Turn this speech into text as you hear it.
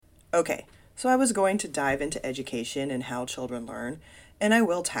Okay, so I was going to dive into education and how children learn, and I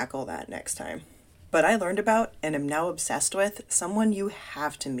will tackle that next time. But I learned about and am now obsessed with someone you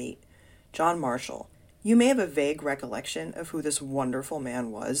have to meet, John Marshall. You may have a vague recollection of who this wonderful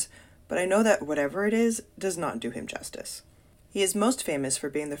man was, but I know that whatever it is does not do him justice. He is most famous for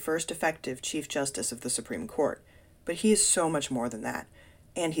being the first effective Chief Justice of the Supreme Court, but he is so much more than that,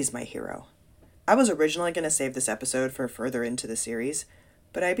 and he's my hero. I was originally going to save this episode for further into the series,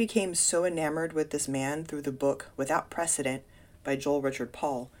 but I became so enamored with this man through the book Without Precedent by Joel Richard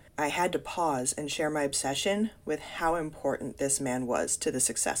Paul, I had to pause and share my obsession with how important this man was to the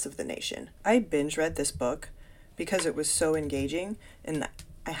success of the nation. I binge read this book because it was so engaging, and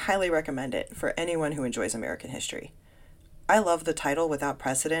I highly recommend it for anyone who enjoys American history. I love the title Without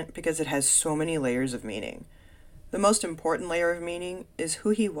Precedent because it has so many layers of meaning. The most important layer of meaning is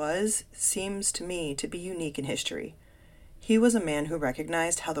who he was seems to me to be unique in history. He was a man who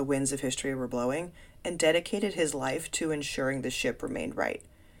recognized how the winds of history were blowing and dedicated his life to ensuring the ship remained right.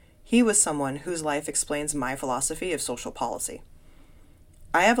 He was someone whose life explains my philosophy of social policy.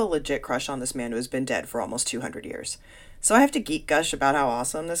 I have a legit crush on this man who has been dead for almost 200 years, so I have to geek gush about how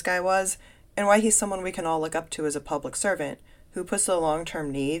awesome this guy was and why he's someone we can all look up to as a public servant who puts the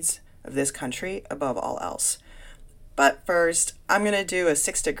long-term needs of this country above all else. But first, I'm going to do a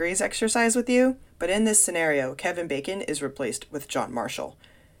 6 degrees exercise with you, but in this scenario, Kevin Bacon is replaced with John Marshall.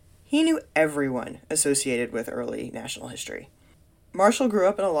 He knew everyone associated with early national history. Marshall grew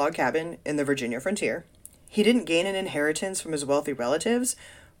up in a log cabin in the Virginia frontier. He didn't gain an inheritance from his wealthy relatives,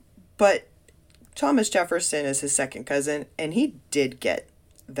 but Thomas Jefferson is his second cousin, and he did get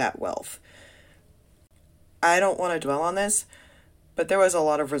that wealth. I don't want to dwell on this, but there was a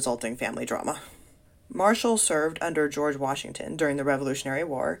lot of resulting family drama. Marshall served under George Washington during the Revolutionary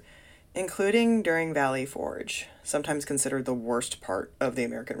War, including during Valley Forge, sometimes considered the worst part of the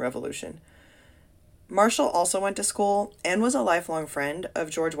American Revolution. Marshall also went to school and was a lifelong friend of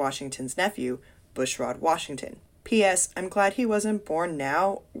George Washington's nephew, Bushrod Washington. P.S. I'm glad he wasn't born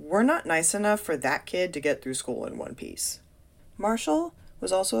now. We're not nice enough for that kid to get through school in one piece. Marshall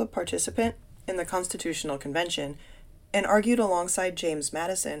was also a participant in the Constitutional Convention and argued alongside James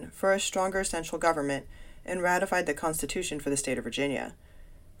Madison for a stronger central government and ratified the Constitution for the state of Virginia.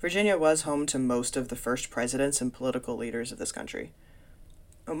 Virginia was home to most of the first presidents and political leaders of this country.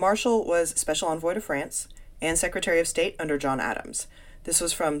 Marshall was Special Envoy to France and Secretary of State under John Adams. This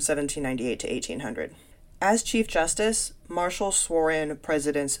was from 1798 to 1800. As Chief Justice, Marshall swore in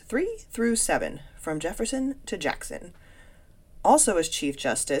Presidents 3 through 7, from Jefferson to Jackson. Also as Chief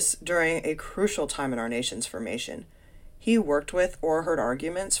Justice, during a crucial time in our nation's formation, he worked with or heard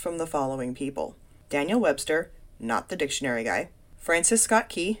arguments from the following people: Daniel Webster, not the dictionary guy; Francis Scott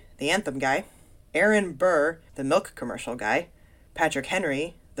Key, the anthem guy; Aaron Burr, the milk commercial guy; Patrick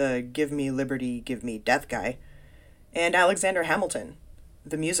Henry, the give me liberty, give me death guy; and Alexander Hamilton,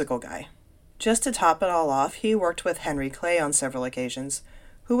 the musical guy. Just to top it all off, he worked with Henry Clay on several occasions,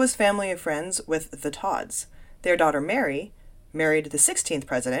 who was family and friends with the Todds. Their daughter Mary married the 16th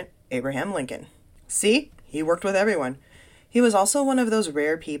president, Abraham Lincoln. See, he worked with everyone. He was also one of those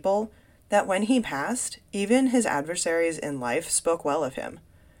rare people that when he passed, even his adversaries in life spoke well of him.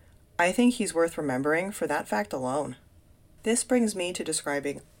 I think he's worth remembering for that fact alone. This brings me to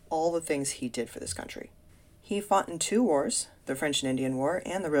describing all the things he did for this country. He fought in 2 wars, the French and Indian War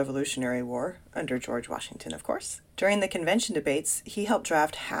and the Revolutionary War, under George Washington, of course. During the convention debates, he helped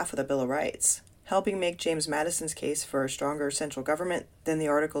draft half of the Bill of Rights, helping make James Madison's case for a stronger central government than the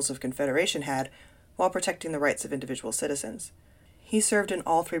Articles of Confederation had, while protecting the rights of individual citizens. He served in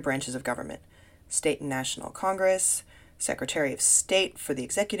all 3 branches of government: State and National Congress, Secretary of State for the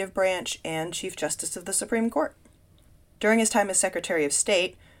Executive Branch, and Chief Justice of the Supreme Court. During his time as Secretary of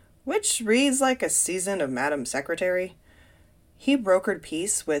State, which reads like a season of Madam Secretary, he brokered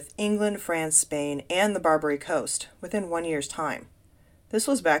peace with England, France, Spain, and the Barbary Coast within 1 year's time. This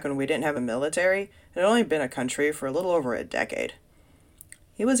was back when we didn't have a military and had only been a country for a little over a decade.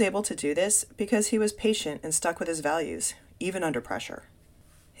 He was able to do this because he was patient and stuck with his values, even under pressure.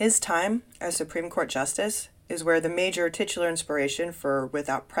 His time as Supreme Court Justice is where the major titular inspiration for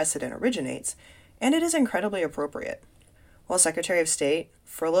Without Precedent originates, and it is incredibly appropriate. While Secretary of State,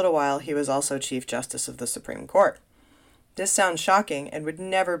 for a little while he was also Chief Justice of the Supreme Court. This sounds shocking and would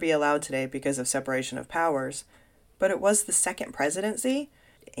never be allowed today because of separation of powers, but it was the second presidency,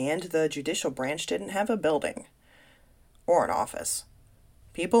 and the judicial branch didn't have a building or an office.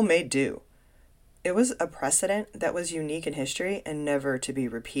 People made do. It was a precedent that was unique in history and never to be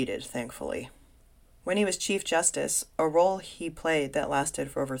repeated, thankfully. When he was Chief Justice, a role he played that lasted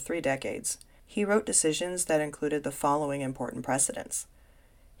for over 3 decades, he wrote decisions that included the following important precedents.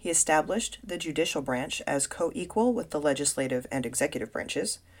 He established the judicial branch as co-equal with the legislative and executive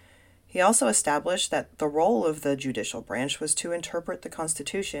branches. He also established that the role of the judicial branch was to interpret the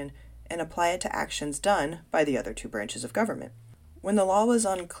Constitution and apply it to actions done by the other two branches of government. When the law was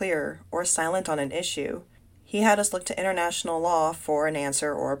unclear or silent on an issue, he had us look to international law for an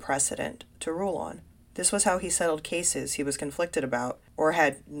answer or a precedent to rule on. This was how he settled cases he was conflicted about or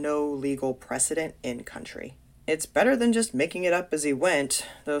had no legal precedent in country. It's better than just making it up as he went,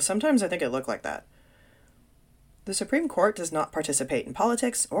 though sometimes I think it looked like that. The Supreme Court does not participate in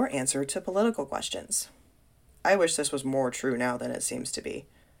politics or answer to political questions. I wish this was more true now than it seems to be.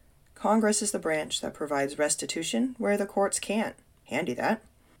 Congress is the branch that provides restitution where the courts can't. Handy that.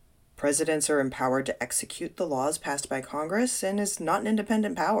 Presidents are empowered to execute the laws passed by Congress and is not an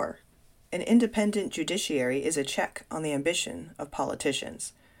independent power. An independent judiciary is a check on the ambition of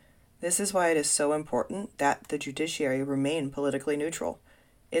politicians. This is why it is so important that the judiciary remain politically neutral.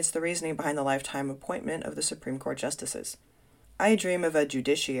 It's the reasoning behind the lifetime appointment of the Supreme Court justices. I dream of a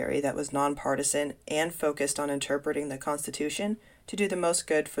judiciary that was nonpartisan and focused on interpreting the Constitution to do the most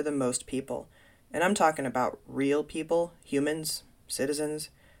good for the most people. And I'm talking about real people, humans, citizens,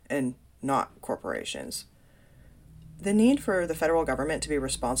 and not corporations. The need for the federal government to be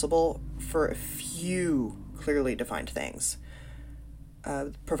responsible for a few clearly defined things.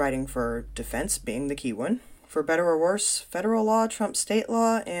 Providing for defense being the key one. For better or worse, federal law trumps state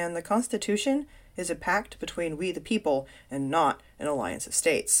law, and the Constitution is a pact between we the people and not an alliance of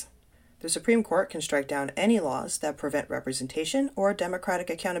states. The Supreme Court can strike down any laws that prevent representation or democratic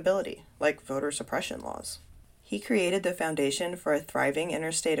accountability, like voter suppression laws. He created the foundation for a thriving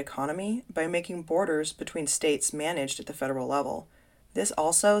interstate economy by making borders between states managed at the federal level. This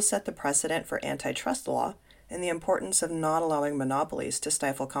also set the precedent for antitrust law and the importance of not allowing monopolies to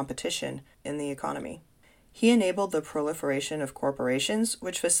stifle competition in the economy. He enabled the proliferation of corporations,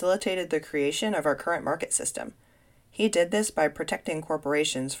 which facilitated the creation of our current market system. He did this by protecting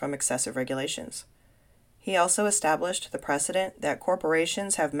corporations from excessive regulations. He also established the precedent that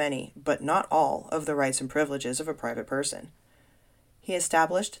corporations have many, but not all, of the rights and privileges of a private person. He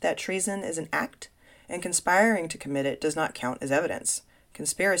established that treason is an act, and conspiring to commit it does not count as evidence.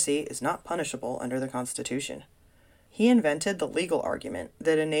 Conspiracy is not punishable under the Constitution. He invented the legal argument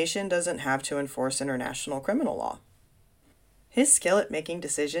that a nation doesn't have to enforce international criminal law. His skill at making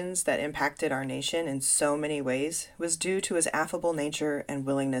decisions that impacted our nation in so many ways was due to his affable nature and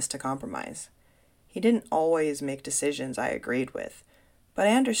willingness to compromise. He didn't always make decisions I agreed with, but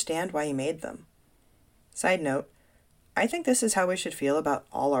I understand why he made them. Side note, I think this is how we should feel about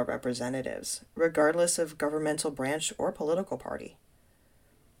all our representatives, regardless of governmental branch or political party.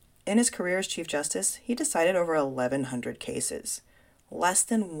 In his career as Chief Justice, he decided over 1,100 cases. Less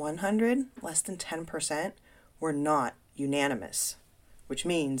than 100, less than 10%, were not unanimous, which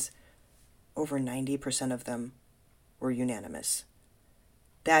means over 90% of them were unanimous.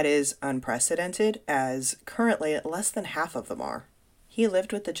 That is unprecedented, as currently less than half of them are. He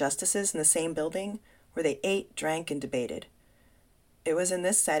lived with the justices in the same building where they ate, drank, and debated. It was in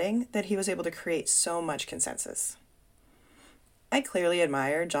this setting that he was able to create so much consensus. I clearly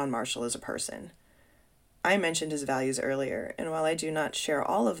admire John Marshall as a person. I mentioned his values earlier, and while I do not share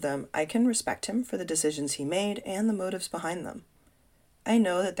all of them, I can respect him for the decisions he made and the motives behind them. I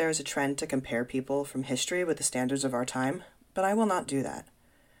know that there is a trend to compare people from history with the standards of our time, but I will not do that.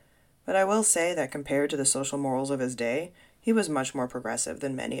 But I will say that compared to the social morals of his day, he was much more progressive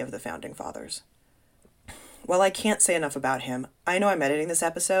than many of the founding fathers. While I can't say enough about him, I know I'm editing this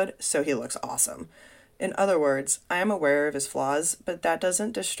episode, so he looks awesome. In other words, I am aware of his flaws, but that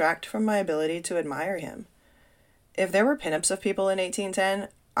doesn't distract from my ability to admire him. If there were pinups of people in 1810,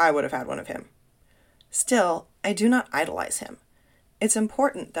 I would have had one of him. Still, I do not idolize him. It's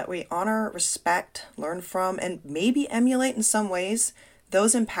important that we honor, respect, learn from, and maybe emulate in some ways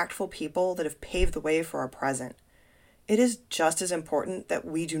those impactful people that have paved the way for our present. It is just as important that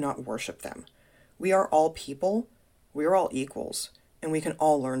we do not worship them. We are all people, we are all equals, and we can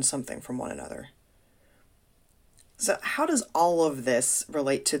all learn something from one another. So how does all of this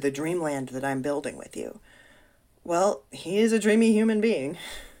relate to the dreamland that I'm building with you? Well, he is a dreamy human being.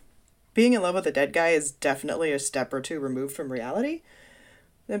 Being in love with a dead guy is definitely a step or two removed from reality.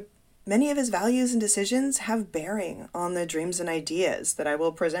 Many of his values and decisions have bearing on the dreams and ideas that I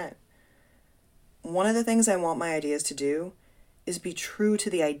will present. One of the things I want my ideas to do is be true to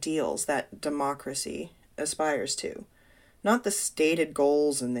the ideals that democracy aspires to, not the stated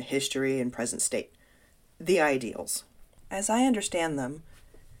goals and the history and present state. The ideals. As I understand them,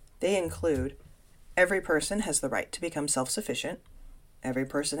 they include every person has the right to become self-sufficient, every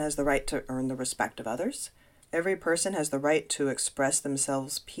person has the right to earn the respect of others, Every person has the right to express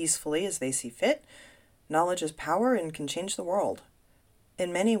themselves peacefully as they see fit. Knowledge is power and can change the world.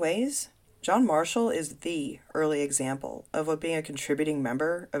 In many ways, John Marshall is the early example of what being a contributing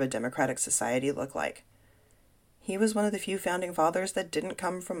member of a democratic society looked like. He was one of the few founding fathers that didn't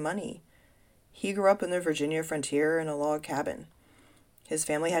come from money. He grew up in the Virginia frontier in a log cabin. His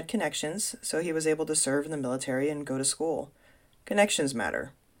family had connections, so he was able to serve in the military and go to school. Connections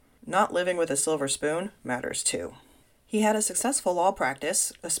matter. Not living with a silver spoon matters too. He had a successful law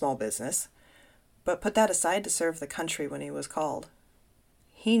practice, a small business, but put that aside to serve the country when he was called.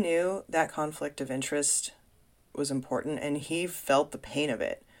 He knew that conflict of interest was important, and he felt the pain of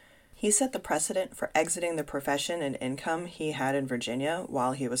it. He set the precedent for exiting the profession and income he had in Virginia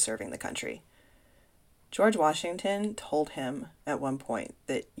while he was serving the country. George Washington told him at one point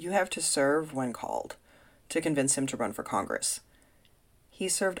that you have to serve when called to convince him to run for Congress. He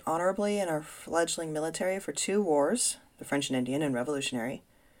served honorably in our fledgling military for 2 wars, the French and Indian and Revolutionary.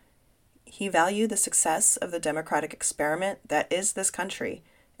 He valued the success of the democratic experiment that is this country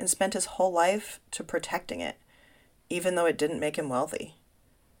and spent his whole life to protecting it, even though it didn't make him wealthy.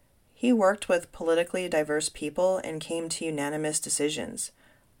 He worked with politically diverse people and came to unanimous decisions,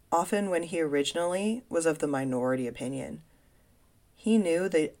 often when he originally was of the minority opinion. He knew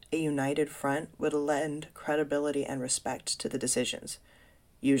that a united front would lend credibility and respect to the decisions.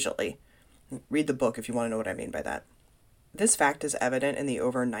 Usually. Read the book if you want to know what I mean by that. This fact is evident in the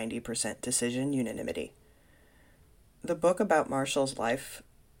over 90% decision unanimity. The book about Marshall's life,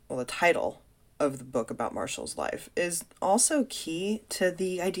 the title of the book about Marshall's life, is also key to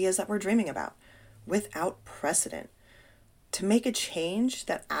the ideas that we're dreaming about. Without precedent. To make a change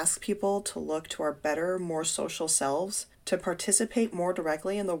that asks people to look to our better, more social selves, to participate more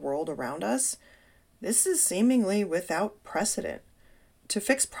directly in the world around us, this is seemingly without precedent. To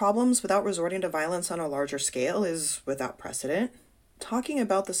fix problems without resorting to violence on a larger scale is without precedent. Talking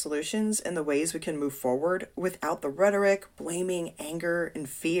about the solutions and the ways we can move forward without the rhetoric, blaming, anger, and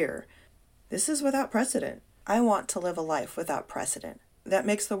fear. This is without precedent. I want to live a life without precedent that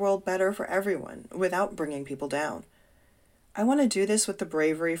makes the world better for everyone without bringing people down. I want to do this with the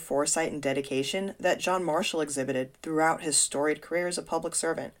bravery, foresight, and dedication that John Marshall exhibited throughout his storied career as a public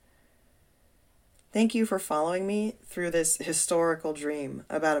servant. Thank you for following me through this historical dream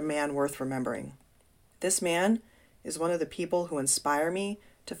about a man worth remembering. This man is one of the people who inspire me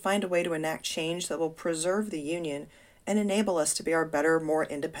to find a way to enact change that will preserve the Union and enable us to be our better, more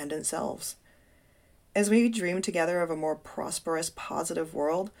independent selves. As we dream together of a more prosperous, positive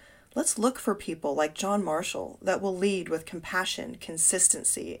world, let's look for people like John Marshall that will lead with compassion,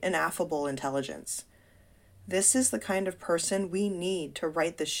 consistency, and affable intelligence. This is the kind of person we need to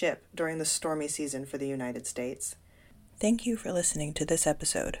right the ship during the stormy season for the United States. Thank you for listening to this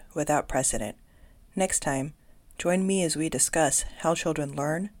episode, Without Precedent. Next time, join me as we discuss how children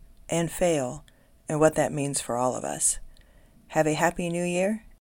learn and fail and what that means for all of us. Have a happy new year